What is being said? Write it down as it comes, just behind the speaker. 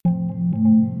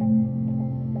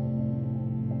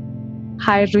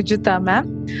Hi, Rijutha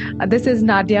ma'am. This is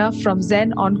Nadia from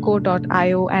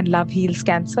ZenOnco.io and Love Heals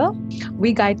Cancer.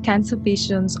 We guide cancer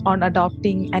patients on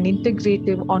adopting an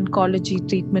integrative oncology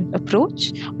treatment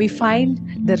approach. We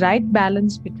find the right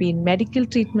balance between medical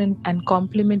treatment and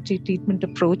complementary treatment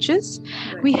approaches.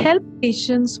 We help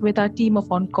patients with our team of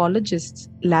oncologists,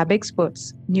 lab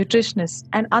experts, nutritionists,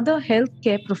 and other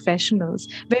healthcare professionals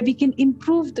where we can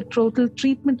improve the total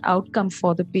treatment outcome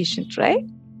for the patient, right?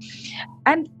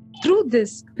 And through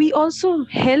this, we also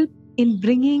help in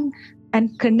bringing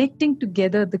and connecting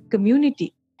together the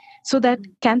community so that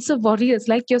cancer warriors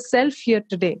like yourself here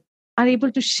today are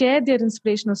able to share their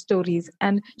inspirational stories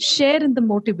and share in the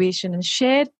motivation and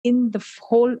share in the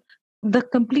whole. The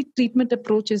complete treatment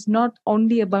approach is not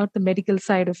only about the medical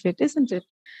side of it, isn't it?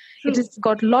 It has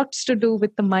got lots to do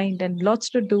with the mind and lots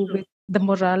to do with the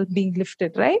morale being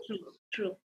lifted, right?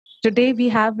 True. Today we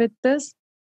have with us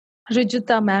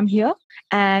Rijutha ma'am here,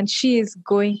 and she is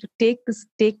going to take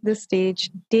the stage,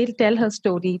 tell her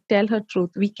story, tell her truth.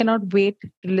 We cannot wait to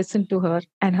listen to her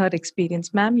and her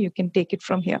experience. Ma'am, you can take it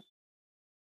from here.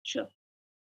 Sure.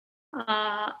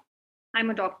 I'm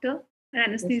a doctor,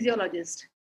 an anesthesiologist.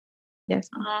 Yes.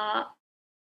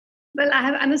 Well, I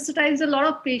have anesthetized a lot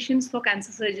of patients for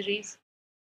cancer surgeries.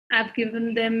 I've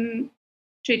given them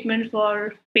treatment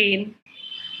for pain.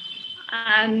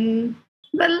 And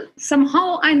well,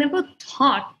 somehow I never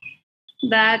thought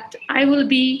that I will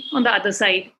be on the other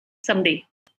side someday.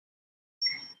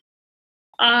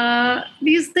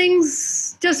 These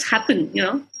things just happen,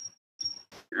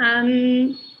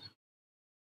 And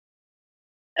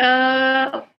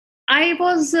I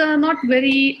was not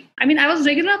very, I was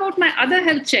regular about my other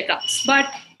health checkups, but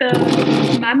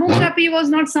mammography was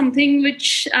not something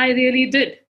which I really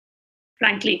did,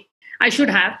 frankly. I should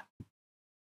have.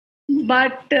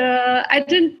 But I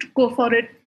didn't go for it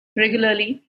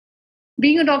regularly.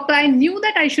 Being a doctor, I knew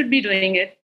that I should be doing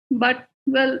it, but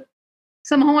well,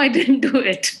 somehow I didn't do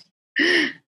it.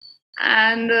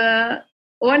 And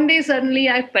one day, suddenly,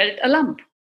 I felt a lump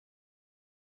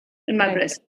in my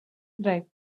breast. Right.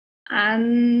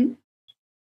 And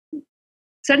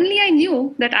suddenly I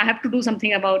knew that I have to do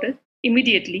something about it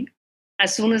immediately,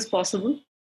 as soon as possible.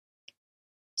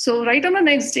 So right on the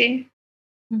next day,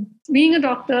 being a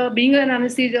doctor, being an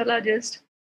anesthesiologist,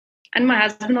 and my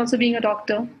husband also being a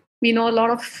doctor, we know a lot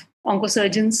of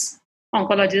oncosurgeons,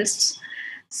 oncologists.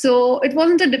 So it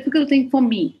wasn't a difficult thing for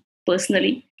me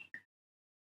personally.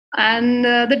 And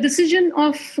the decision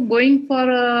of going for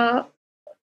a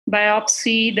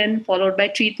biopsy, then followed by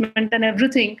treatment and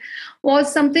everything,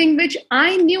 was something which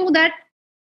I knew that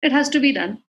it has to be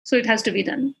done. So it has to be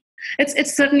done.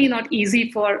 It's certainly not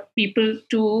easy for people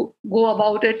to go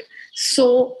about it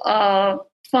so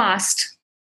fast.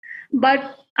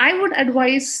 But I would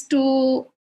advise to,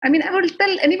 I will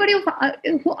tell anybody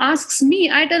who asks me,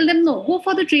 I tell them, no, go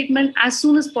for the treatment as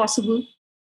soon as possible,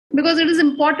 because it is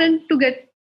important to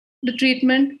get the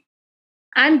treatment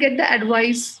and get the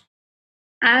advice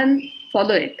and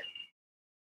follow it.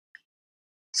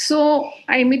 So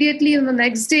I immediately, on the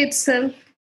next day itself,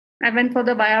 I went for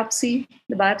the biopsy.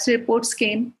 The biopsy reports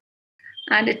came,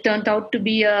 and it turned out to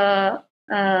be a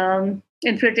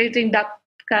infiltrating duct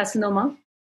carcinoma,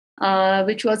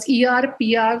 which was ER,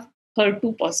 PR,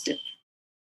 HER2 positive.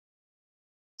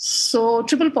 So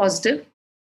triple positive.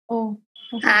 Oh.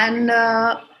 Okay. And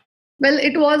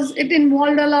it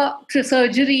involved a lot of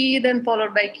surgery, then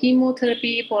followed by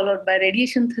chemotherapy, followed by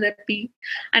radiation therapy.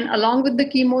 And along with the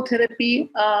chemotherapy,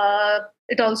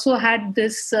 it also had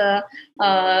this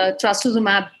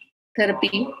trastuzumab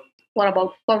therapy for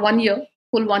 1 year,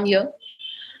 full 1 year.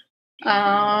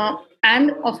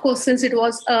 And of course, since it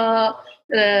was a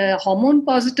hormone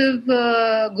positive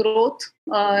growth,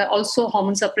 also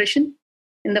hormone suppression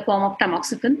in the form of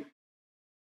tamoxifen.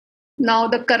 Now,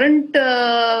 the current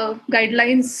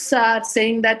guidelines are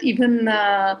saying that even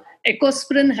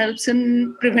ecosprin helps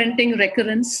in preventing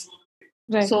recurrence.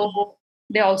 Right. So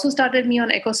they also started me on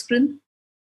ecosprin.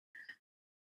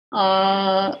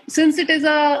 Since it is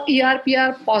a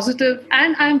ERPR positive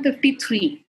and I'm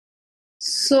 53.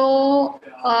 So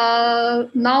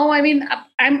now,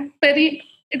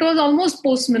 it was almost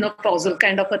postmenopausal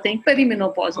kind of a thing,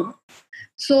 perimenopausal.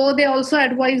 So they also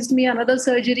advised me another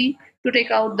surgery to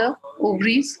take out the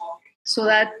ovaries, so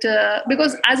that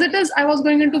because as it is, I was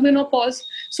going into menopause,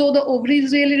 so the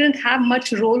ovaries really didn't have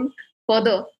much role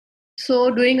further. So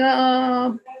doing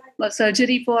a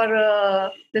surgery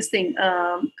for this thing,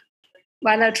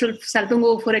 bilateral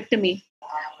salpingo-oophorectomy,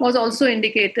 was also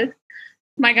indicated.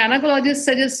 My gynecologist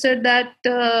suggested that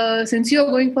since you're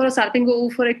going for a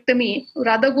salpingo-oophorectomy,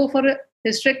 rather go for a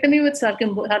hysterectomy with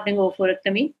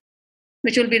salpingo-oophorectomy.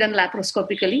 which will be done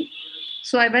laparoscopically.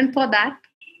 So I went for that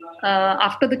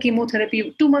after the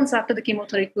chemotherapy, 2 months after the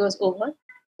chemotherapy was over,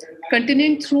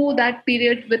 continuing through that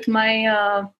period with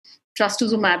my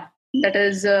trastuzumab. That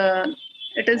is,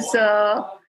 it is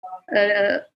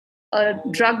a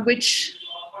drug which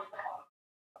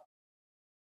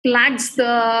flags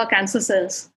the cancer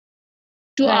cells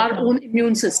to our own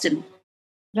immune system.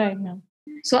 Right now.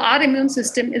 So our immune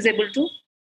system is able to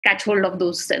catch hold of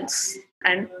those cells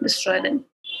and destroy them.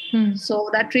 So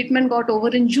that treatment got over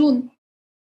in June.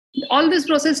 All this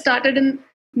process started in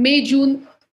May, June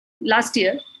last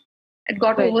year. It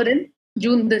got over in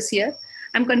June this year.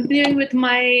 I'm continuing with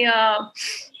my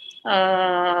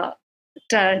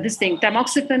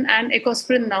tamoxifen and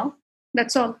ecosprin now.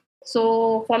 That's all.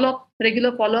 So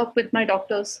regular follow-up with my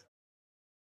doctors.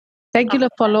 Regular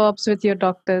follow-ups with your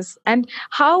doctors. And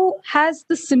how has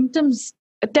the symptoms,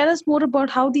 tell us more about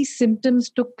how these symptoms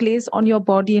took place on your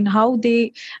body and how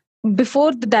they,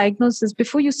 before the diagnosis,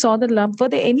 before you saw the lump, were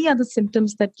there any other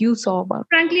symptoms that you saw about?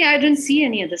 Frankly, I didn't see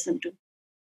any other symptom.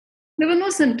 There were no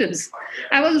symptoms.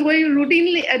 I was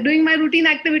doing my routine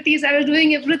activities. I was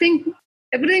doing everything.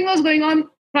 Everything was going on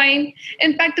fine.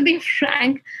 In fact, to be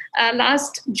frank,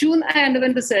 last June, I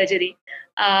underwent the surgery.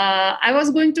 I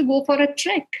was going to go for a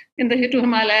trek in the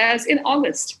Himalayas in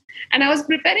August. And I was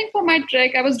preparing for my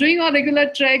trek. I was doing all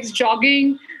regular treks,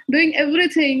 jogging, doing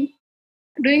everything,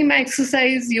 doing my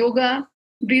exercise, yoga,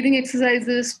 breathing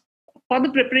exercises for the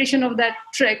preparation of that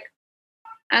trek.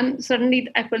 And suddenly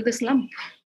I felt this lump.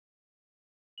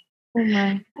 Oh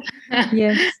my.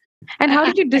 Yes. And how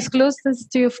did you disclose this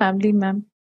to your family, ma'am?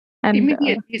 And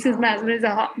immediately, this is my husband is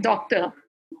a doctor.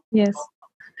 Yes.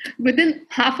 Within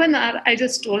half an hour, I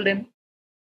just told him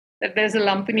that there's a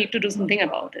lump, we need to do something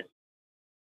about it.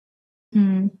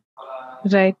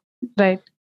 Right.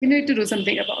 We need to do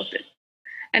something about it.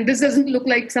 And this doesn't look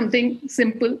like something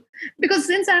simple, because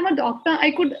since I'm a doctor,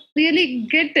 I could really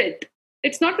get it.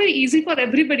 It's not very easy for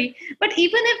everybody. But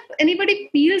even if anybody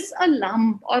feels a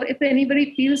lump or if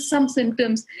anybody feels some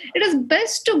symptoms, it is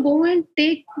best to go and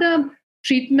take the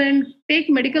treatment, take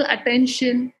medical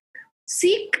attention,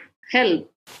 seek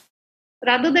help,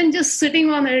 rather than just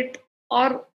sitting on it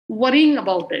or worrying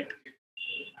about it.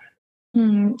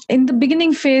 In the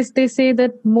beginning phase, they say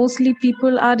that mostly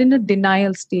people are in a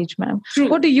denial stage, ma'am. True.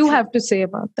 What do you have to say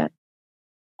about that?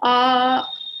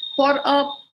 For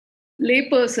a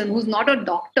layperson who's not a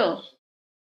doctor,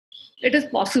 it is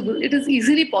possible. It is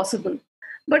easily possible.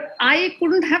 But I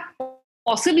couldn't have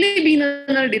possibly been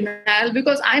in a denial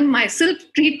because I myself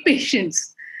treat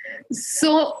patients.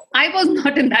 So I was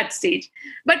not in that stage.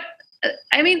 But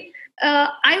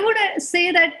I would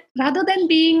say that rather than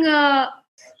being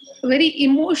very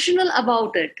emotional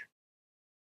about it,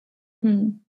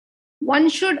 one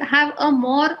should have a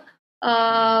more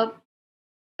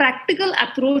practical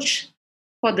approach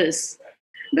for this.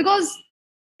 Because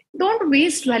don't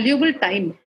waste valuable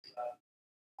time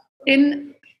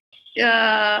in,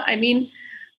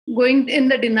 going in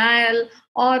the denial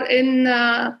or in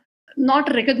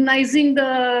not recognizing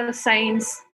the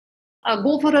signs.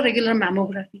 Go for a regular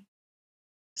mammography.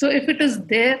 So if it is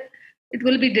there, it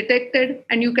will be detected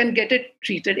and you can get it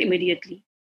treated immediately.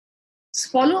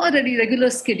 Follow a regular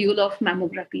schedule of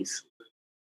mammographies.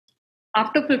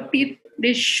 After 50,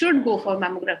 they should go for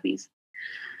mammographies.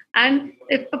 And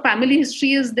if a family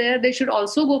history is there, they should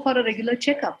also go for a regular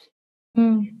checkup.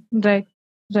 Right.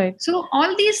 So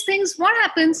all these things, what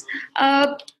happens?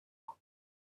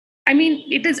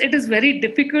 It is very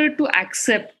difficult to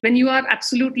accept when you are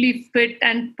absolutely fit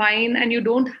and fine and you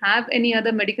don't have any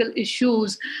other medical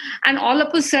issues, and all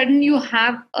of a sudden you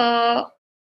have a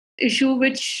issue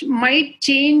which might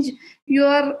change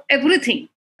your everything.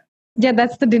 Yeah,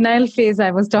 that's the denial phase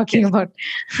I was talking about.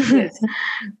 Yes.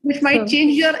 Which might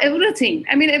change your everything.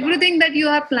 Everything that you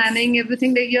are planning,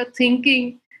 everything that you're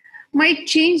thinking might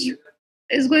change,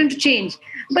 is going to change.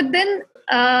 But then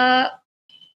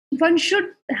one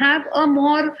should have a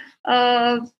more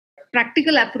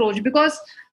practical approach, because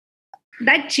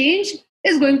that change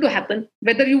is going to happen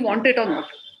whether you want it or not.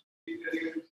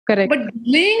 Correct. But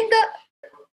delaying the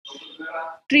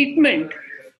treatment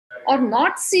or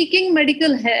not seeking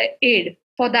medical aid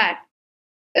for that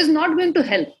is not going to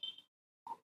help.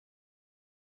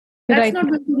 That's not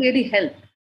going to really help.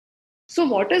 So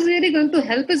what is really going to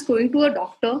help is going to a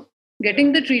doctor,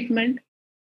 getting the treatment,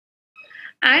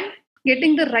 and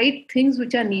getting the right things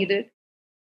which are needed.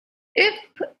 If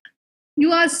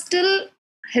you are still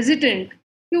hesitant,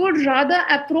 you would rather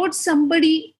approach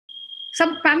somebody,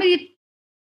 some family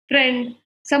friend,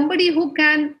 somebody who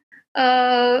can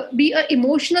be an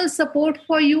emotional support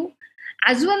for you,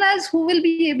 as well as who will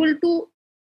be able to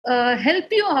help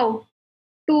you out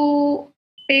to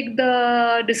take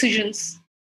the decisions.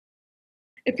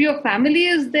 If your family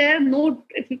is there,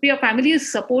 if your family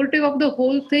is supportive of the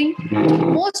whole thing,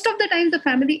 most of the time the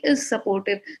family is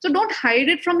supportive. So don't hide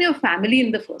it from your family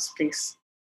in the first place.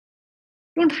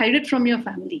 Don't hide it from your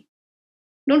family.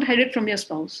 Don't hide it from your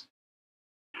spouse.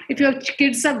 If your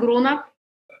kids are grown up,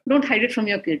 don't hide it from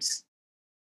your kids.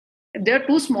 If they're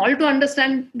too small to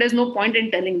understand, there's no point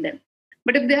in telling them.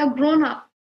 But if they are grown up,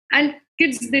 and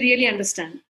kids, they really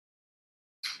understand.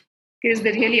 Kids,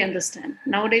 they really understand.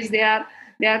 Nowadays, they are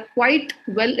quite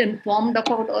well informed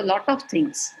about a lot of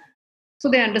things, so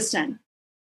they understand.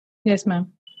 Yes,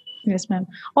 ma'am. Yes, ma'am.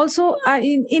 Also,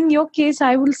 in your case,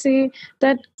 I will say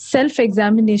that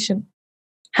self-examination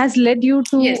has led you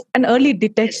to Yes. an early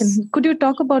detection. Yes. Could you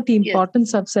talk about the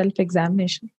importance of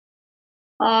self-examination?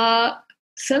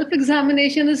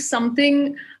 Self-examination is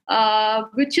something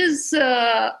which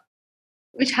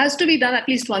has to be done at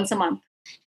least once a month.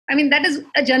 I mean, that is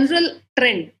a general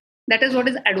trend. That is what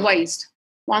is advised.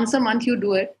 Once a month, you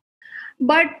do it.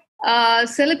 But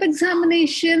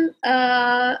self-examination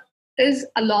is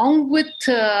along with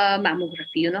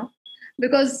mammography,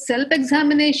 because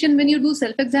self-examination, when you do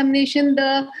self-examination,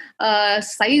 the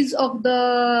size of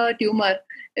the tumor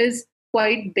is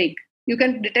quite big. You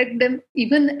can detect them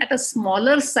even at a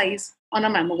smaller size on a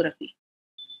mammography.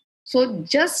 So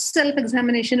just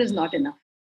self-examination is not enough.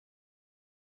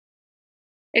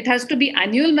 It has to be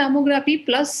annual mammography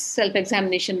plus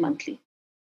self-examination monthly.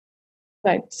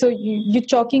 Right. So you're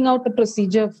chalking out a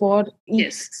procedure for each.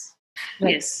 Yes.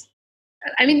 Right. Yes.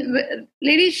 I mean,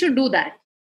 ladies should do that.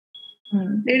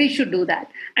 Ladies should do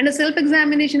that. And a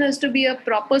self-examination has to be a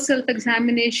proper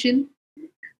self-examination,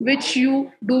 which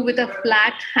you do with a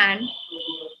flat hand.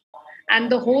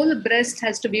 And the whole breast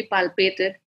has to be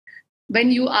palpated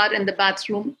when you are in the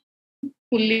bathroom,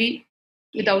 fully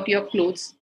without your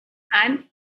clothes and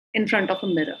in front of a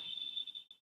mirror.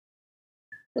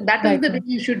 So that is the way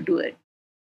you should do it.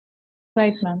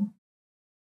 Right, ma'am.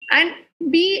 And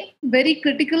be very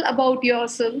critical about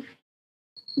yourself,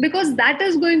 because that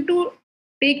is going to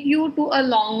take you to a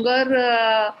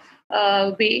longer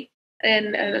way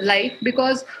in life.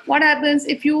 Because what happens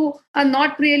if you are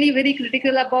not really very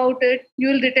critical about it, you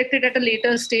will detect it at a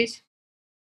later stage.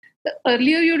 The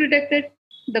earlier you detect it,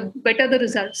 the better the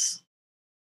results.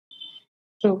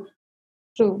 True.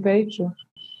 Very true.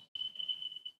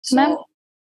 So, ma'am,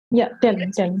 yeah, tell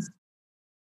me.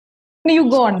 No, you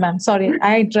go on, ma'am. Sorry,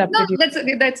 I interrupted you.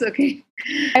 That's okay.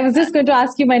 I was just going to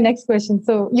ask you my next question.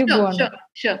 So you go on.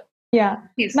 Sure. Yeah.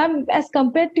 Yes. Ma'am, as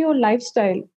compared to your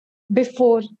lifestyle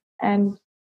before and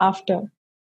after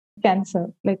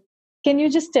cancer, can you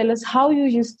just tell us how you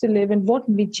used to live and what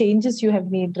changes you have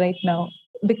made right now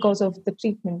because of the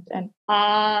treatment? And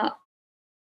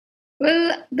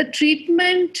well, the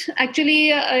treatment,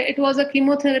 actually, it was a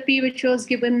chemotherapy which was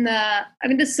given.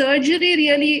 The surgery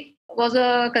really was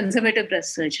a conservative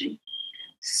breast surgery.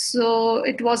 So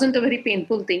it wasn't a very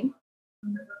painful thing.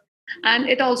 And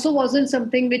it also wasn't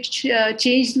something which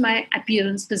changed my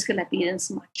physical appearance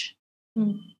much.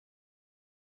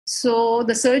 So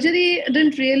the surgery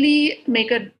didn't really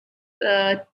make a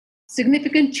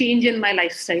significant change in my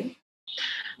lifestyle.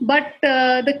 But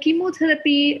the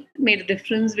chemotherapy made a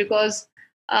difference, because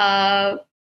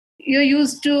you're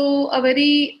used to a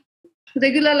very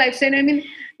regular lifestyle. I mean,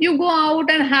 you go out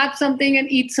and have something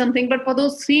and eat something. But for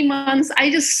those 3 months, I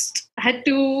just had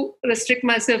to restrict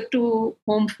myself to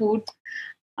home food.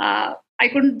 I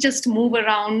couldn't just move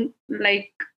around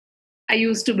like I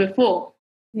used to before.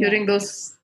 During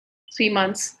those 3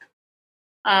 months.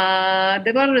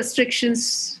 There were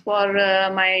restrictions for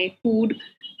my food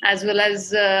as well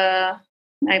as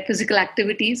my physical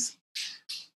activities.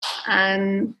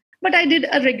 But I did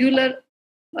a regular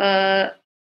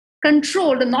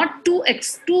controlled, not too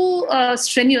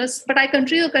strenuous, but I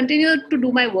continued to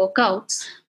do my workouts,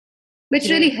 which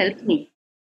really helped me.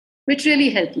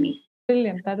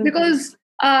 Brilliant. Because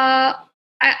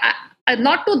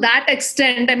not to that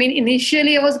extent. I mean,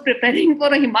 initially I was preparing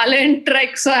for a Himalayan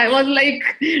trek, so I was like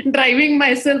driving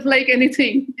myself like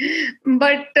anything.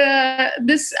 But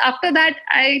after that,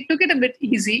 I took it a bit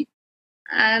easy.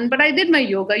 But I did my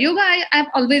yoga. I've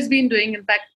always been doing. In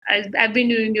fact, I've been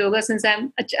doing yoga since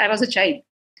I was a child.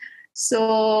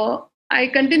 So I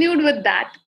continued with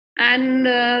that, and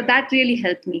that really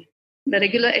helped me. The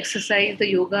regular exercise, the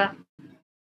yoga,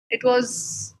 it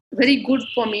was very good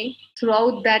for me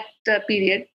throughout that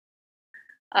period.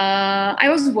 I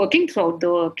was working throughout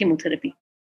the chemotherapy.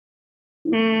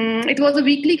 It was a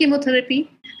weekly chemotherapy.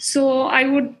 So I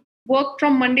would work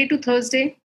from Monday to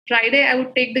Thursday. Friday, I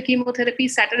would take the chemotherapy.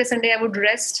 Saturday, Sunday, I would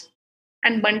rest.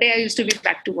 And Monday I used to be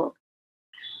back to work.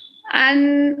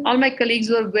 And all my colleagues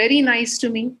were very nice to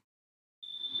me.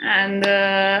 And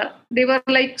they were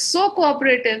like so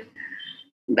cooperative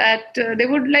that they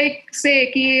would like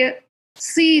say, Ki,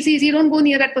 see, don't go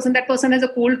near that person. That person has a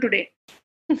cold today.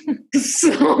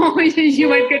 So you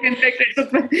might get infected. So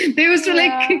they used to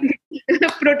like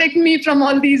protect me from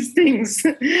all these things.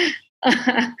 So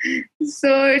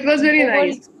it was very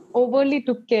nice. Overly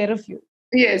took care of you.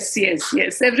 Yes.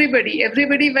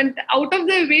 Everybody went out of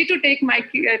their way to take my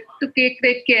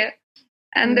take care,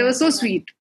 and they were so sweet.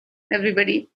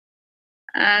 Everybody.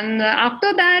 And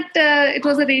after that, it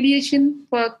was a radiation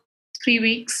for 3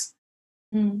 weeks.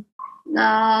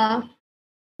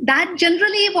 That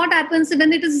generally what happens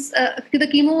when it is the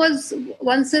chemo was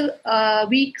once a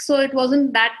week, so it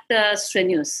wasn't that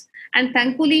strenuous. And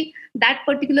thankfully, that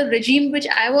particular regime which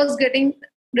I was getting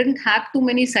didn't have too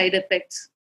many side effects.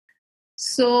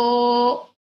 So,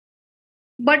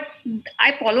 but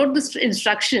I followed the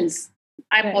instructions.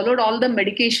 I followed all the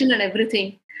medication and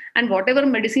everything. And whatever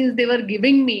medicines they were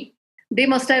giving me, they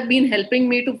must have been helping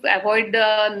me to avoid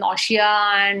the nausea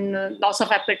and loss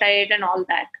of appetite and all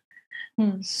that.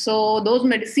 So those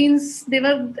medicines,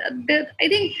 I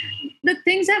think the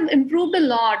things have improved a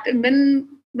lot.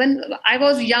 When I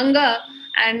was younger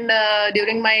and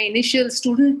during my initial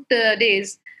student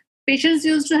days, patients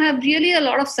used to have really a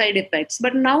lot of side effects.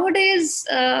 But nowadays,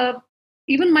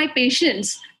 even my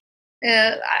patients,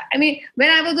 I mean,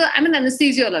 I'm an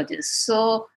anesthesiologist.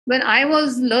 So when I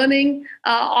was learning,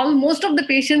 most of the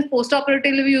patients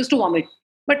post-operatively used to vomit.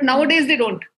 But nowadays they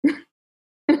don't.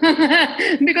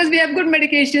 Because we have good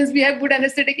medications, we have good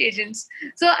anesthetic agents.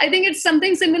 So I think it's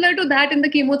something similar to that in the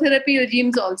chemotherapy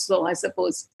regimes also, I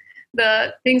suppose.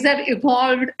 The things have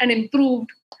evolved and improved.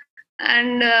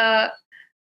 And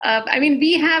I mean,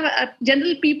 we have,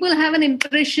 general people have an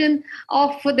impression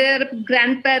of their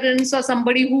grandparents or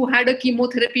somebody who had a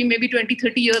chemotherapy maybe 20,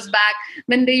 30 years back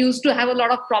when they used to have a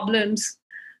lot of problems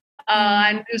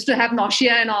and used to have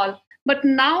nausea and all. But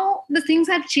now the things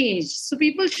have changed. So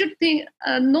people should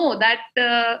know that,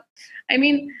 I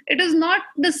mean, it is not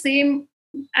the same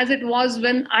as it was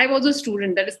when I was a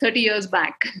student, that is 30 years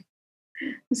back.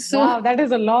 So, wow, that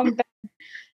is a long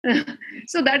time.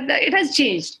 So that it has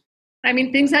changed. I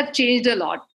mean, things have changed a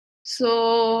lot.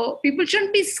 So people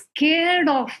shouldn't be scared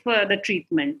of the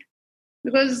treatment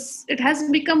because it has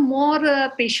become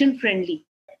more patient-friendly,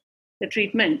 the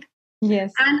treatment.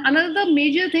 Yes. And another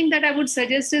major thing that I would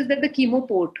suggest is that the chemo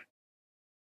port.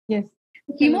 Yes.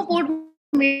 The chemo port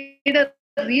made a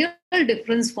real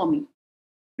difference for me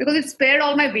because it spared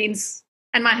all my veins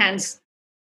and my hands.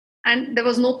 And there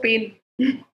was no pain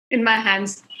in my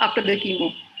hands after the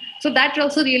chemo. So that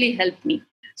also really helped me.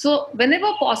 So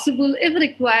whenever possible, if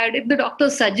required, if the doctor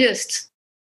suggests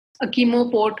a chemo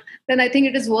port, then I think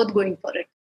it is worth going for it.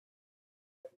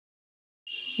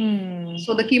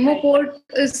 So the chemo port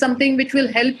is something which will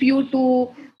help you to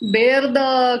bear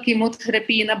the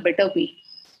chemotherapy in a better way.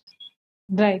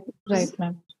 Right,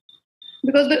 ma'am.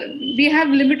 Because we have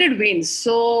limited veins,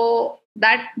 so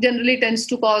that generally tends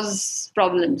to cause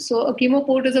problems. So a chemo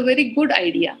port is a very good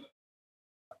idea.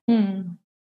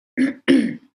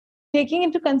 Taking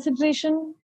into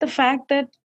consideration the fact that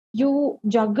you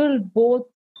juggle both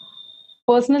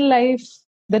personal life,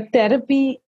 the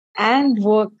therapy, and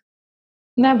work.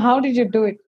 Ma'am, how did you do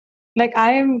it? Like,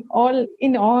 I am all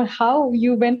in awe how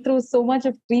you went through so much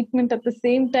of treatment at the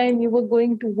same time. You were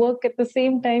going to work at the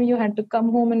same time. You had to come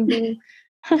home and do.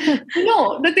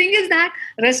 No, the thing is that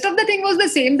rest of the thing was the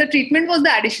same. The treatment was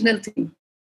the additional thing.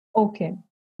 Okay.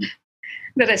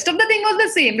 The rest of the thing was the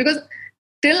same because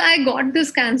till I got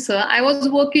this cancer, I was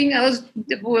working, I was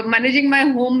managing my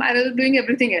home, I was doing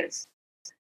everything else.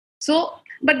 So,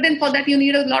 but then for that, you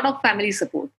need a lot of family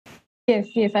support.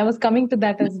 Yes, I was coming to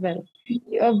that as well.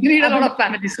 You need a lot of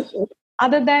family support.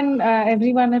 Other than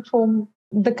everyone at home,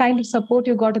 the kind of support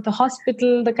you got at the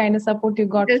hospital, the kind of support you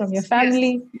got from your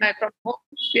family.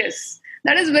 Yes,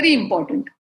 that is very important.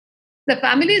 The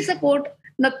family support,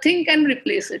 nothing can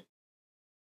replace it.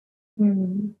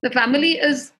 The family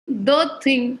is the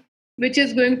thing which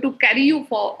is going to carry you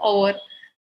forward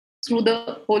through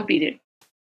the whole period.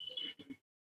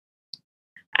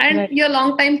 And your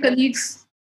long-time colleagues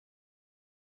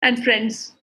and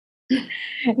friends.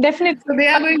 Definitely. So they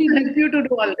are going to help you to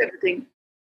do everything.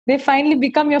 They finally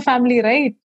become your family,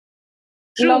 right?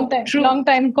 True. Long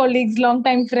time colleagues, long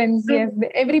time friends. True.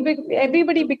 Yes,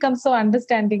 everybody becomes so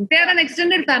understanding. They are an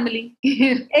extended family.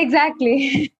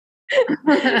 Exactly.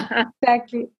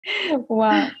 Exactly.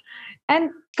 Wow. And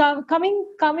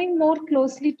coming more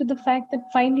closely to the fact that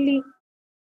finally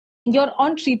you're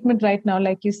on treatment right now,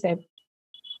 like you said.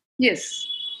 Yes.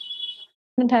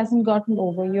 It hasn't gotten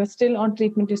over. You're still on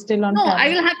treatment. You're still on No, I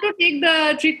cancer. will have to take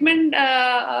the treatment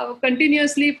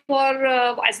continuously for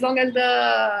as long as the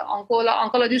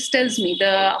oncologist tells me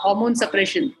the hormone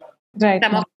suppression. Right,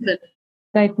 ma'am. Tamoxifen.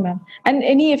 Right, ma'am. And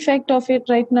any effect of it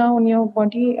right now on your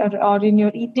body or in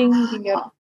your eating? In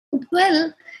your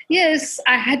Well, yes,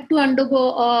 I had to undergo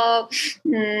a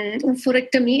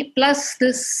oophorectomy plus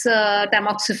this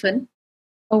tamoxifen.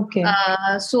 okay.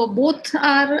 So both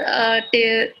are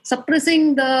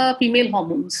suppressing the female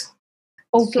hormones.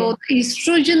 Okay. So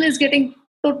estrogen is getting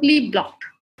totally blocked.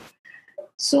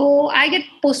 So I get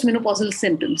postmenopausal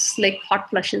symptoms like hot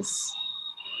flushes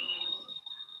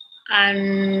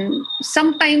and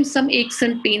sometimes some aches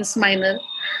and pains minor.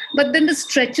 But then the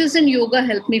stretches and yoga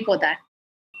help me for that.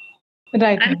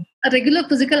 Right, And ma'am. a regular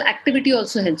physical activity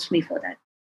also helps me for that.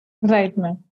 Right,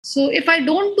 ma'am. So if I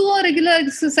don't do a regular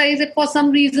exercise, if for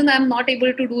some reason I'm not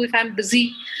able to do, if I'm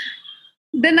busy,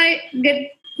 then I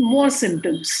get more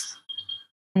symptoms.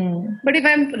 But if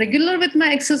I'm regular with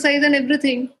my exercise and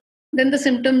everything, then the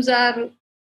symptoms are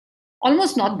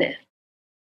almost not there.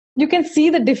 You can see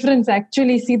the difference,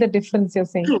 actually see the difference, you're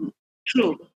saying.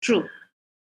 True.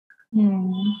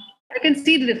 I can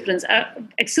see the difference.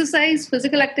 Exercise,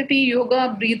 physical activity,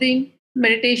 yoga, breathing,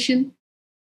 meditation.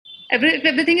 If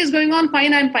everything is going on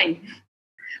fine, I'm fine.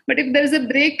 But if there's a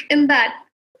break in that,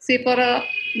 say for a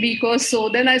week or so,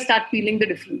 then I start feeling the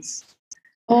difference.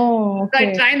 Oh, okay. So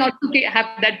I try not to have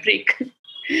that break.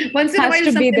 Once in a Has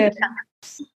while, to be there.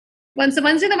 Once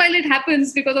in a while it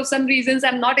happens because of some reasons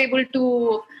I'm not able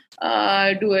to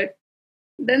do it.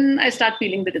 Then I start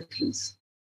feeling the difference.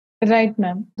 Right,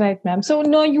 ma'am. Right, ma'am. So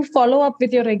no, you follow up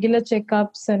with your regular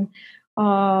checkups and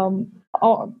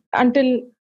until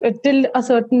till a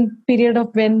certain period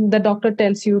of when the doctor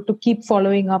tells you to keep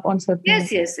following up on certain.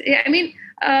 Yes. I mean,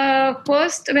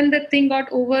 first when the thing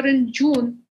got over in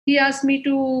June, he asked me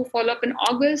to follow up in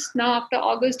August. Now after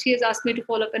August, he has asked me to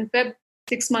follow up in Feb.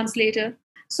 6 months later,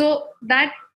 so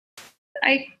that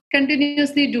I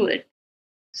continuously do it.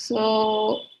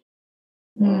 So,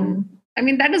 I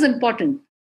mean, that is important.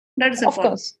 That is important. Of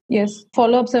course, yes.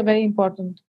 Follow-ups are very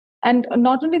important. And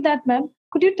not only that, ma'am,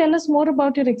 could you tell us more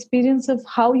about your experience of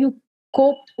how you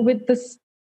coped with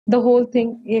the whole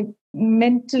thing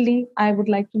mentally? I would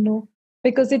like to know,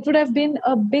 because it would have been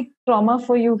a big trauma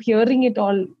for you hearing it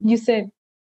all. You said.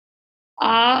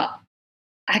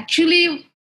 Actually,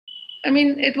 I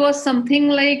mean, it was something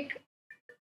like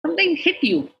something hits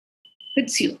you.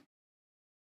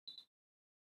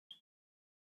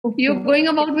 Okay. You're going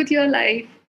about with your life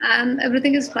and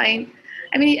everything is fine.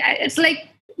 I mean, it's like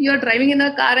you're driving in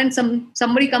a car and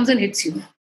somebody comes and hits you.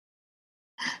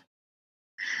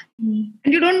 And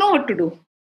you don't know what to do.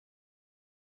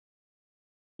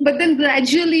 But then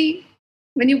gradually,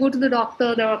 when you go to the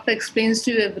doctor explains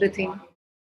to you everything.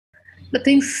 The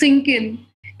things sink in.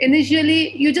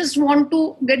 Initially, you just want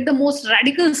to get the most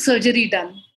radical surgery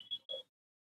done.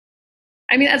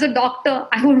 I mean, as a doctor,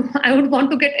 I would want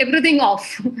to get everything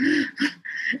off.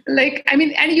 Like, I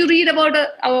mean, and you read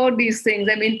about these things.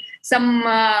 I mean, some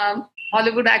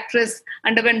Hollywood actress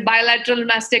underwent bilateral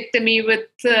mastectomy with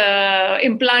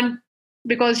implant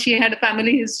because she had a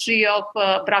family history of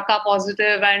BRCA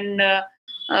positive and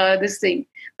this thing.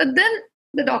 But then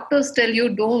the doctors tell you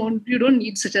you don't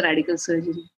need such a radical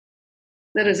surgery.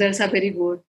 The results are very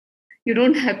good. You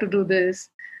don't have to do this.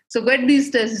 So get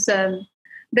these tests done.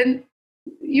 Then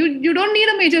you don't need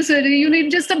a major surgery. You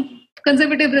need just a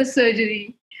conservative breast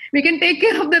surgery. We can take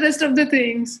care of the rest of the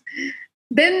things.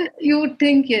 Then you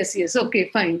think, yes, okay,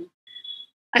 fine.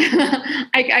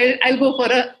 I'll go for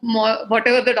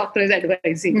whatever the doctor is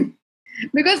advising.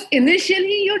 Because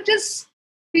initially you just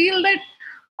feel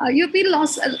that you feel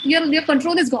lost. Your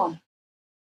control is gone.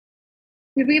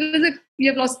 You feel as if you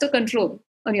have lost the control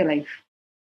on your life.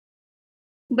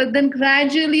 But then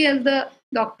gradually, as the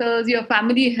doctors, your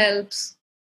family helps,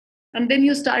 and then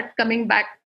you start coming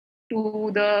back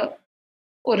to the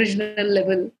original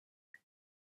level.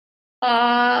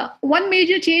 One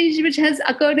major change which has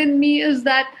occurred in me is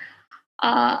that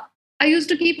I used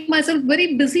to keep myself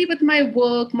very busy with my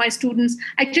work, my students.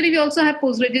 Actually, we also have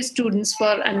postgraduate students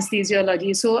for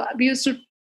anesthesiology. So we used to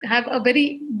have a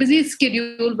very busy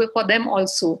schedule for them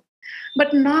also.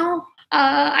 But now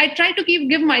I try to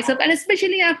give myself, and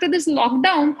especially after this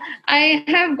lockdown, I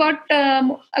have got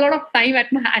a lot of time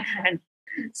at hand.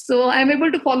 So I'm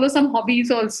able to follow some hobbies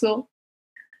also.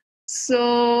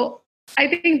 So I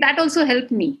think that also helped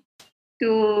me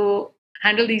to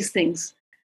handle these things.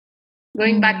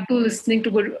 Going back to listening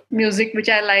to good music, which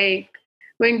I like,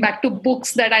 going back to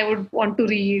books that I would want to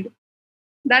read,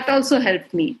 that also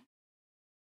helped me.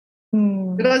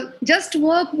 Because just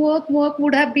work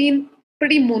would have been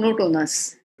pretty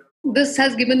monotonous. This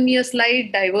has given me a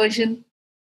slight diversion.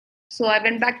 So I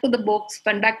went back to the books,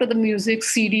 went back to the music,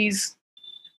 CDs,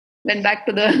 went back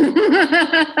to the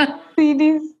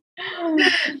CDs.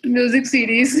 music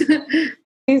CDs.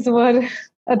 These were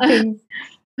a thing.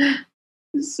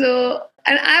 So,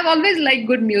 and I've always liked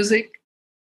good music.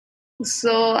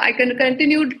 So I can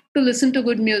continue to listen to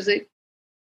good music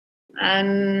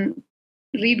and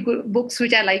read good books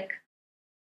which I like.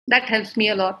 That helps me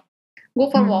a lot. Go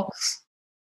for walks.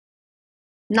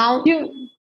 Now,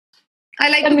 I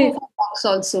like to go for walks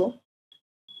also.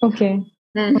 Okay.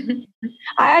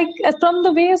 I from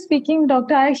the way you're speaking,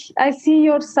 doctor, I see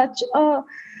you're such a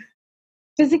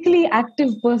physically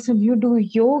active person. You do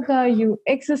yoga, you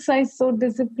exercise so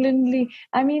disciplinedly.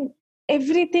 I mean,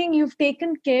 everything you've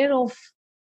taken care of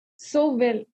so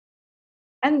well.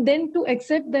 And then to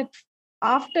accept that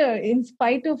after, in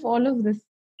spite of all of this,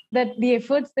 that the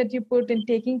efforts that you put in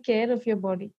taking care of your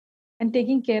body and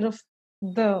taking care of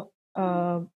the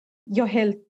your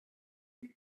health,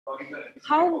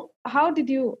 how did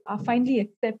you finally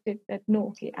accept it that no,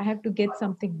 okay, I have to get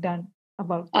something done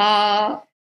about it?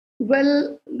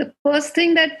 Well, the first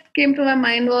thing that came to my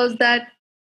mind was that,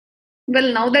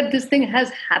 well, now that this thing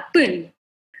has happened,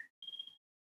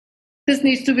 this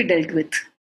needs to be dealt with.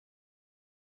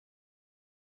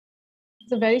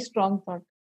 It's a very strong thought.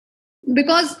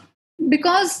 Because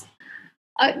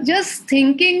just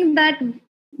thinking that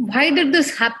why did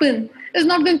this happen is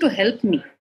not going to help me.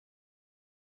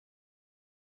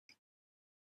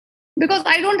 Because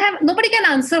nobody can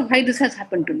answer why this has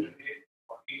happened to me.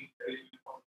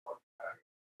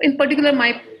 In particular,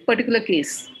 my particular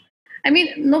case. I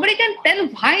mean, nobody can tell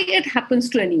why it happens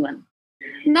to anyone.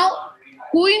 Now,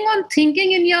 going on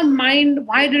thinking in your mind,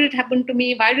 why did it happen to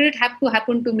me? Why did it have to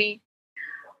happen to me?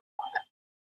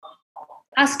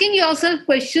 Asking yourself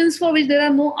questions for which there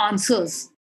are no answers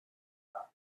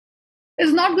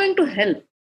is not going to help.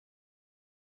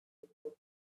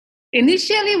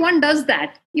 Initially, one does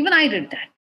that. Even I did that.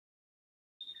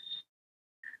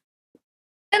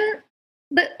 And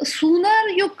the sooner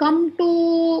you come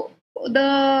to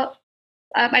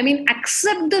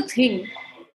accept the thing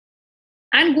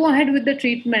and go ahead with the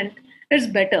treatment, it's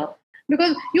better.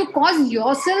 Because you cause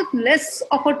yourself less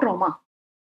of a trauma.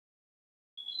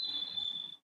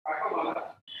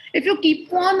 If you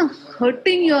keep on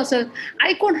hurting yourself,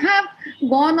 I could have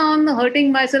gone on hurting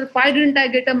myself. Why didn't I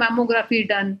get a mammography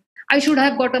done? I should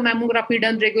have got a mammography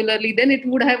done regularly. Then it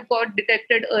would have got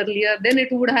detected earlier. Then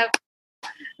it would have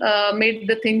made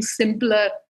the things simpler.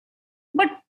 But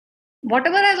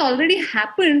whatever has already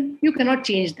happened, you cannot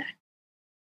change that.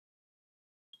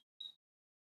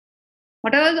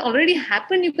 Whatever has already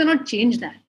happened, you cannot change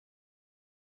that.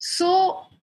 So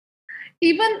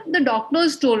even the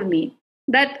doctors told me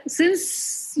that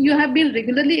since you have been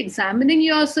regularly examining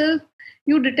yourself,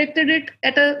 you detected it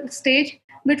at a stage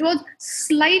which was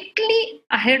slightly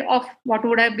ahead of what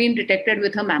would have been detected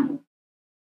with a mammo.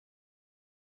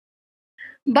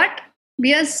 But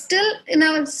we are still in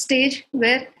a stage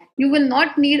where you will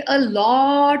not need a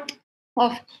lot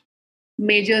of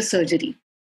major surgery.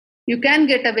 You can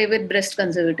get away with breast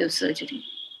conservative surgery.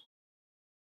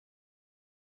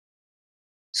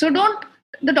 So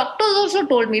the doctors also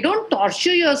told me, don't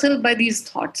torture yourself by these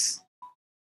thoughts.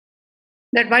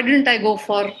 That why didn't I go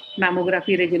for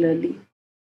mammography regularly?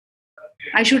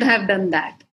 I should have done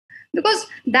that. Because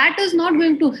that is not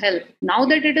going to help. Now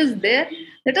that it is there,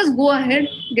 let us go ahead,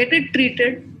 get it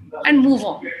treated, and move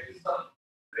on.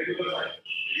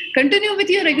 Continue with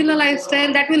your regular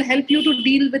lifestyle. That will help you to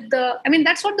deal with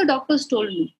that's what the doctors told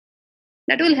me.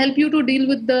 That will help you to deal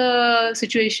with the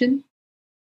situation.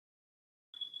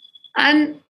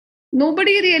 And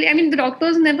nobody really, the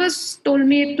doctors never told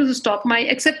me to stop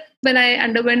except when I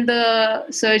underwent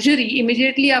the surgery.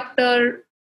 Immediately after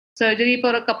surgery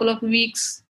for a couple of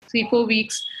weeks, 3-4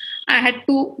 weeks, I had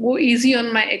to go easy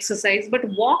on my exercise. But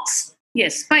walks,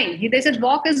 yes, fine. They said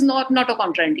walk is not a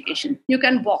contraindication. You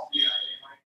can walk.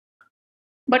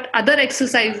 But other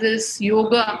exercises,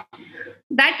 yoga,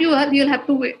 that you'll have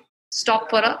to stop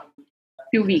for a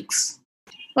few weeks.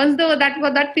 Once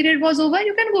that period was over,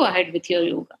 you can go ahead with your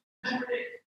yoga.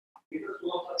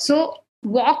 So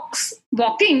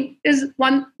walking is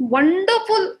one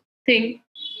wonderful thing.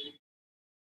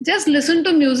 Just listen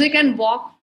to music and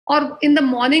walk. Or in the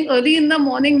morning, early in the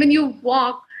morning when you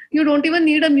walk, you don't even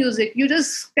need a music. You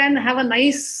just can have a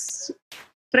nice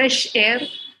fresh air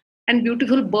and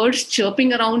beautiful birds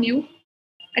chirping around you,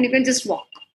 and you can just walk.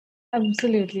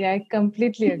 Absolutely, I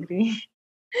completely agree.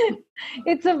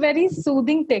 It's a very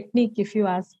soothing technique, if you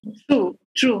ask me.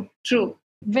 True.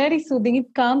 Very soothing.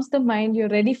 It calms the mind. You're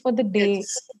ready for the day.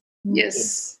 Yes. It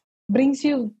Yes. brings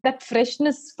you that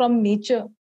freshness from nature.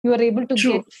 You are able to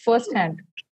True. get firsthand,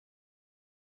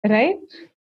 right?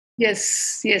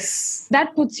 Yes. Yes.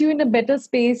 That puts you in a better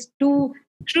space to,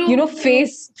 True. True.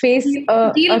 face Deal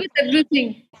a with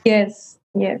everything. yes,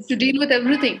 yes. To deal with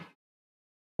everything.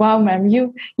 Wow, ma'am,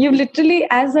 you literally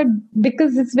as a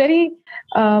because it's very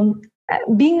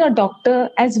being a doctor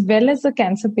as well as a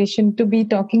cancer patient to be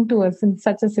talking to us in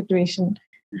such a situation,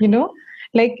 you know,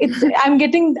 like it's I'm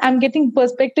getting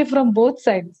perspective from both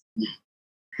sides.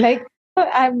 Like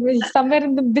I'm somewhere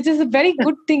in the which is a very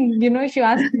good thing, if you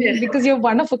ask me, Yes. because you're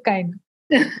one of a kind.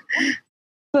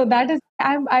 So that is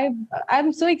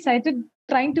I'm so excited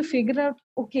trying to figure out,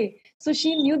 okay, so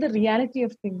she knew the reality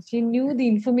of things. She knew the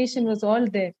information was all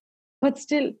there. But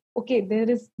still, okay, there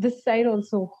is this side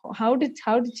also. How did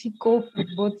she cope with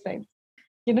both sides?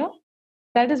 You know?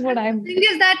 That is what I'm Thing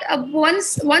is that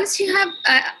once you have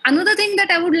another thing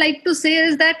that I would like to say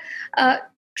is that uh,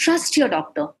 trust your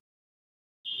doctor.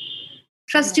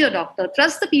 Trust yeah. your doctor.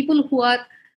 Trust the people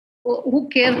who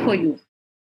care for you,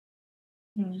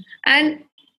 Hmm. and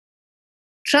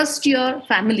trust your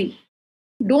family.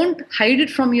 Don't hide it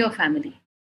from your family,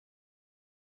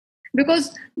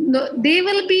 because they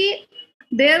will be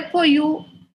there for you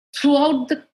throughout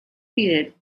the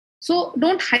period. So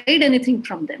don't hide anything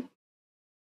from them.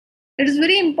 It is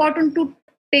very important to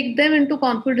take them into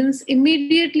confidence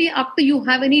immediately after you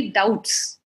have any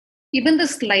doubts, even the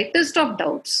slightest of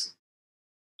doubts.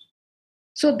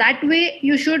 So that way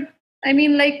you should, I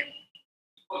mean, like,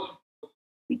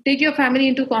 take your family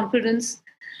into confidence,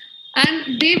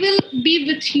 and they will be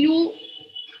with you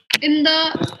in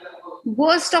the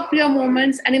worst of your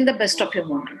moments and in the best of your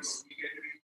moments.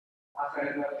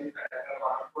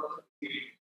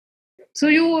 So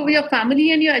your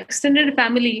family and your extended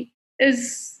family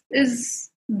is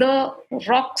the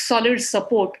rock solid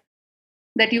support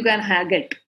that you can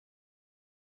get.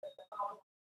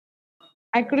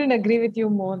 I couldn't agree with you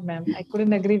more, ma'am. I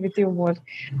couldn't agree with you more.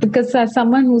 Because as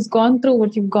someone who's gone through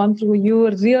what you've gone through,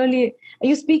 you're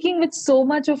speaking with so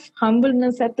much of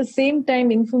humbleness, at the same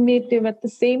time informative, at the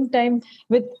same time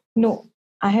with, no,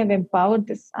 I have empowered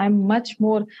this. I'm much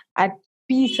more at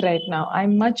peace right now.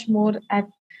 I'm much more at,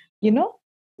 you know,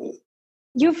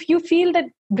 you feel that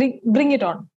bring it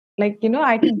on. Like,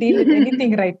 I could deal with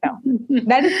anything right now.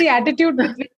 That is the attitude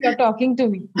with which you're talking to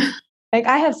me. Like,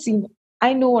 I have seen it.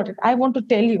 I know what I want to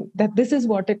tell you that this is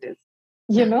what it is,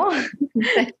 you know,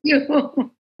 Thank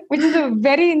you. which is it's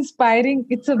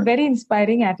a very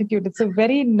inspiring attitude. It's a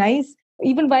very nice,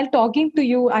 even while talking to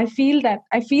you, I feel that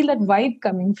vibe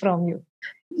coming from you,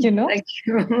 you know, Thank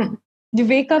you. you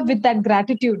wake up with that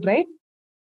gratitude, right?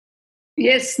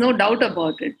 Yes, no doubt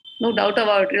about it. No doubt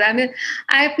about it. I mean,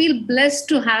 I feel blessed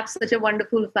to have such a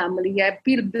wonderful family. I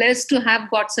feel blessed to have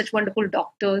got such wonderful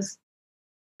doctors.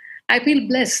 I feel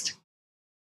blessed.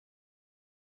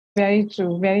 Very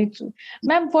true, very true.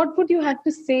 Ma'am, what would you have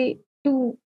to say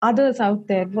to others out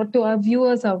there, what to our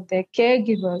viewers out there,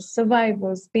 caregivers,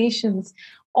 survivors, patients,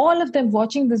 all of them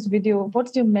watching this video?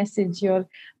 What's your message, your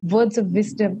words of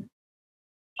wisdom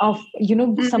of,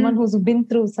 someone Mhm. who's been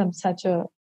through some such a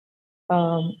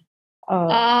um, uh,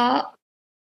 Uh,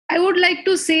 I would like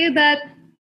to say that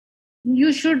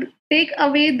you should take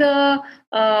away the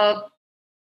uh,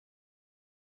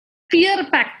 fear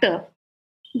factor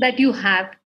that you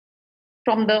have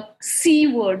from the C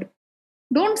word.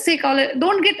 Don't say call it.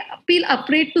 Don't get feel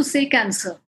afraid to say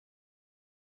cancer.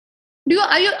 Do you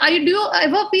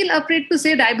ever feel afraid to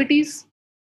say diabetes?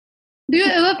 Do you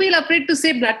ever feel afraid to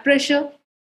say blood pressure?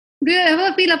 Do you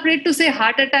ever feel afraid to say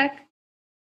heart attack?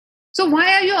 So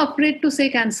why are you afraid to say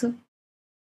cancer?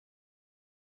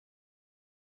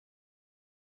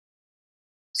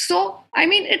 So I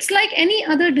mean, it's like any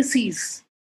other disease.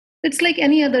 It's like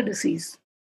any other disease,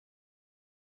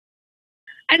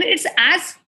 and it's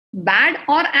as bad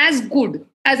or as good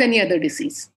as any other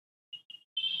disease.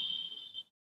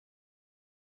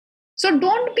 So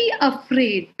don't be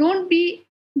afraid.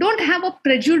 Don't have a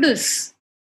prejudice.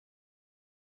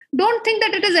 Don't think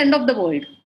that it is end of the world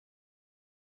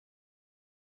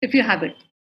if you have it.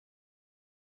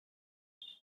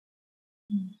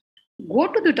 Go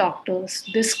to the doctors,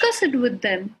 discuss it with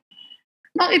them.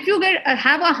 Now, if you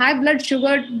have a high blood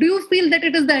sugar, do you feel that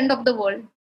it is the end of the world?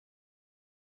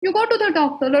 You go to the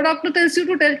doctor. The doctor tells you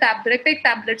to take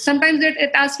tablets. Sometimes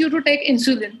it asks you to take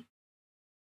insulin.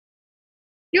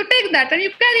 You take that and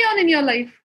you carry on in your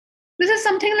life. This is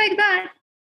something like that.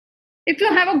 If you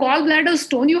have a gallbladder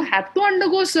stone, you have to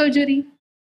undergo surgery.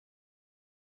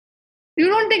 You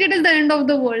don't think it is the end of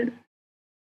the world.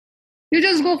 You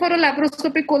just go for a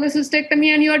laparoscopic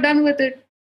cholecystectomy and you are done with it.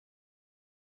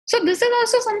 So this is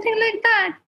also something like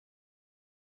that.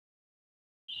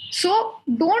 So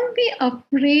don't be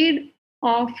afraid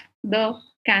of the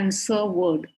cancer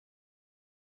word.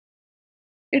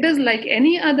 It is like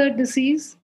any other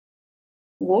disease.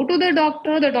 Go to the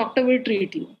doctor will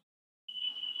treat you.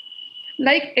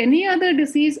 Like any other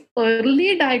disease,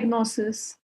 early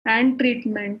diagnosis and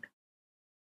treatment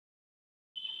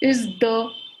is the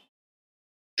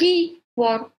key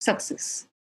for success.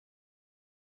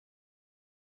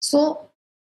 So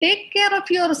take care of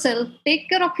yourself, take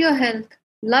care of your health,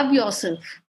 love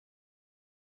yourself.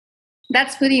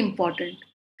 That's very important.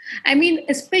 I mean,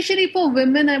 especially for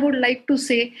women, I would like to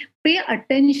say, pay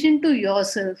attention to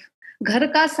yourself. घर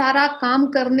का सारा काम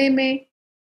करने में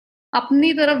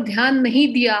अपनी तरफ ध्यान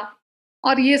नहीं दिया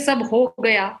और ये सब हो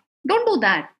गया. Don't do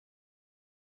that.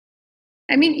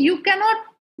 I mean,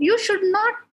 you should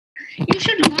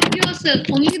love yourself.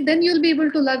 Only then you'll be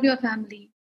able to love your family.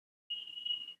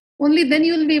 Only then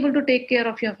you'll be able to take care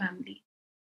of your family.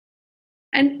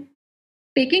 And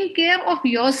taking care of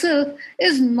yourself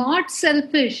is not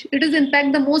selfish. It is, in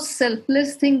fact, the most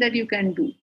selfless thing that you can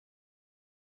do.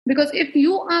 Because if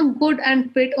you are good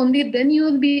and fit, only then you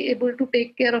will be able to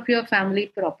take care of your family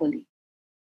properly.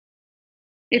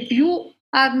 If you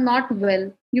are not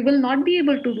well, you will not be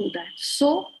able to do that.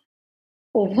 So,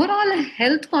 overall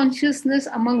health consciousness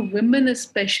among women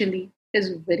especially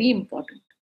is very important.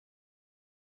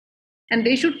 And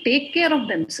they should take care of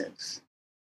themselves.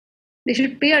 They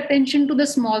should pay attention to the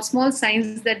small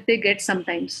signs that they get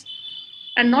sometimes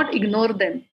and not ignore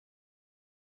them.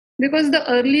 Because the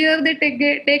earlier they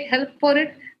take help for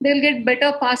it, they'll get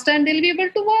better faster and they'll be able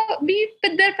to be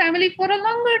with their family for a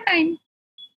longer time.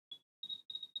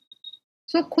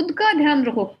 So, khud ka dhyan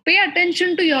rakho. Pay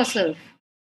attention to yourself.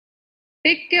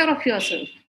 Take care of yourself.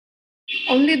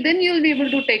 Only then you'll be able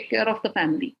to take care of the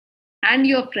family and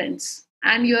your friends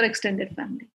and your extended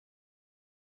family.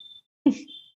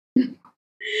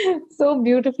 So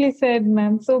beautifully said,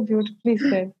 ma'am. So beautifully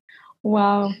said.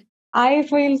 Wow. I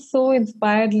feel so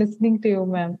inspired listening to you,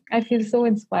 ma'am. I feel so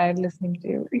inspired listening to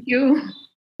you. Thank you.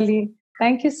 Really,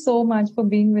 thank you so much for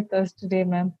being with us today,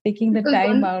 ma'am. Taking the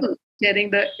time out.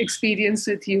 Sharing the experience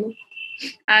with you.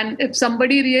 And if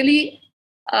somebody really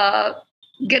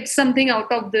gets something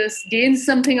out of this, gains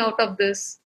something out of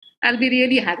this, I'll be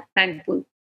really thankful.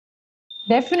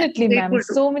 Definitely, ma'am.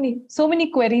 So many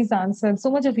queries answered,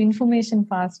 so much of information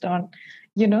passed on.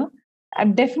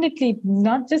 Definitely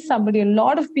not just somebody. A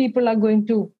lot of people are going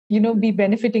to, be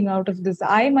benefiting out of this.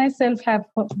 I myself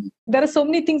there are so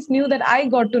many things new that I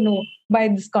got to know by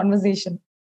this conversation.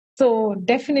 So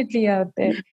definitely out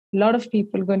there, a lot of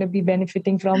people going to be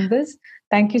benefiting from this.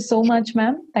 Thank you so much,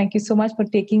 ma'am. Thank you so much for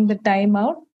taking the time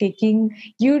out.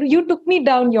 You took me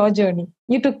down your journey.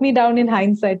 You took me down in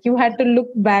hindsight. You had to look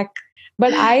back.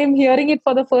 But I am hearing it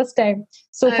for the first time.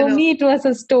 So for me, it was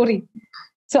a story.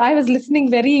 So I was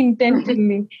listening very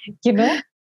intently,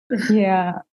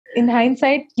 Yeah. In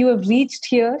hindsight, you have reached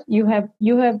here. You have,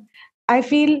 I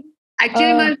feel.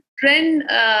 Actually, my friend,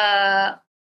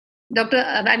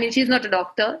 she's not a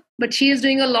doctor, but she is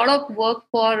doing a lot of work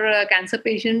for cancer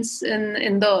patients in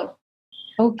Indore.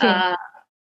 Okay.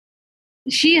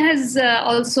 She has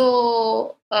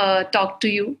also talked to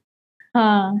you.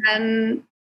 And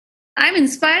I'm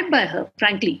inspired by her,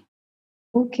 frankly.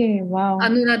 Okay, wow.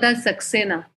 Anuradha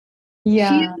Saxena. Yeah.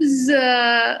 She is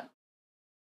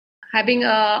having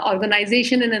an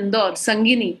organization in Indore,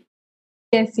 Sangini.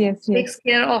 Yes. Takes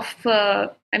care of,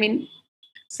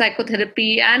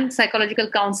 psychotherapy and psychological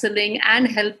counseling and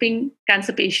helping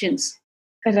cancer patients.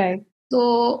 Right.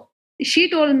 So she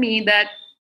told me that,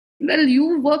 well,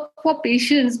 you work for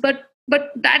patients, but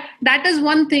that is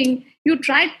one thing. You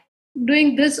try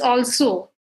doing this also.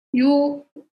 You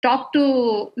talk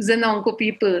to Zen Onco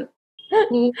people,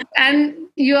 and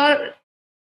your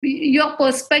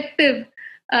perspective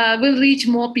will reach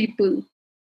more people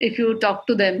if you talk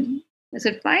to them. I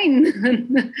said,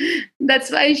 fine.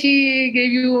 That's why she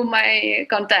gave you my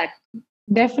contact.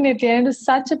 Definitely. And it was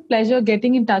such a pleasure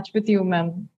getting in touch with you,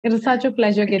 ma'am. It was such a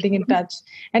pleasure getting in touch.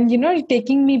 And,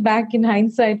 taking me back in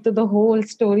hindsight to the whole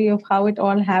story of how it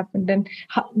all happened and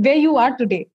where you are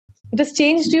today. It has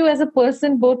changed you as a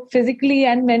person, both physically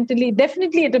and mentally,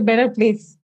 definitely at a better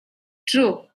place.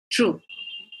 True.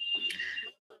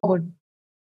 Good.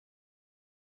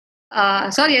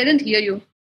 Sorry, I didn't hear you.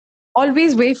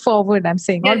 Always way forward, I'm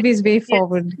saying. Yes, always way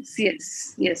forward.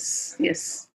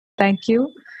 Yes. Thank you.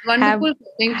 Wonderful.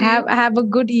 Have a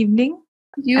good evening.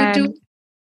 You too.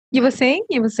 You were saying,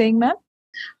 ma'am?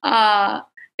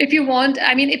 if you want,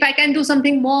 I mean, if I can do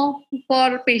something more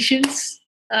for patients,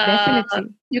 Definitely.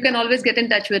 you can always get in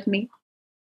touch with me.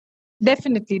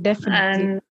 Definitely.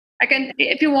 And I can,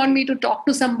 if you want me to talk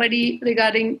to somebody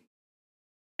regarding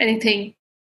anything,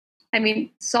 I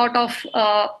mean, sort of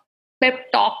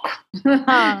pep talk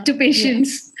to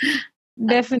patients.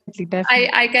 Definitely.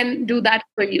 I can do that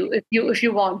for you if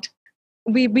you want.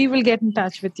 We will get in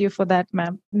touch with you for that,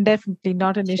 ma'am. Definitely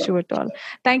not an issue at all.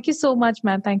 Thank you so much,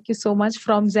 ma'am. Thank you so much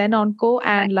from Zen Onco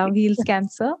and Love Heals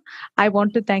Cancer. I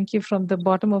want to thank you from the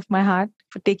bottom of my heart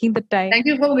for taking the time. Thank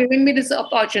you for giving me this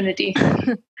opportunity.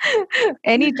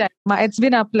 Anytime. It's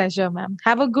been a pleasure, ma'am.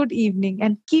 Have a good evening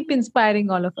and keep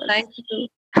inspiring all of us. Thank you.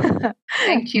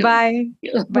 Thank you. Bye.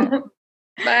 Bye.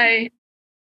 Bye.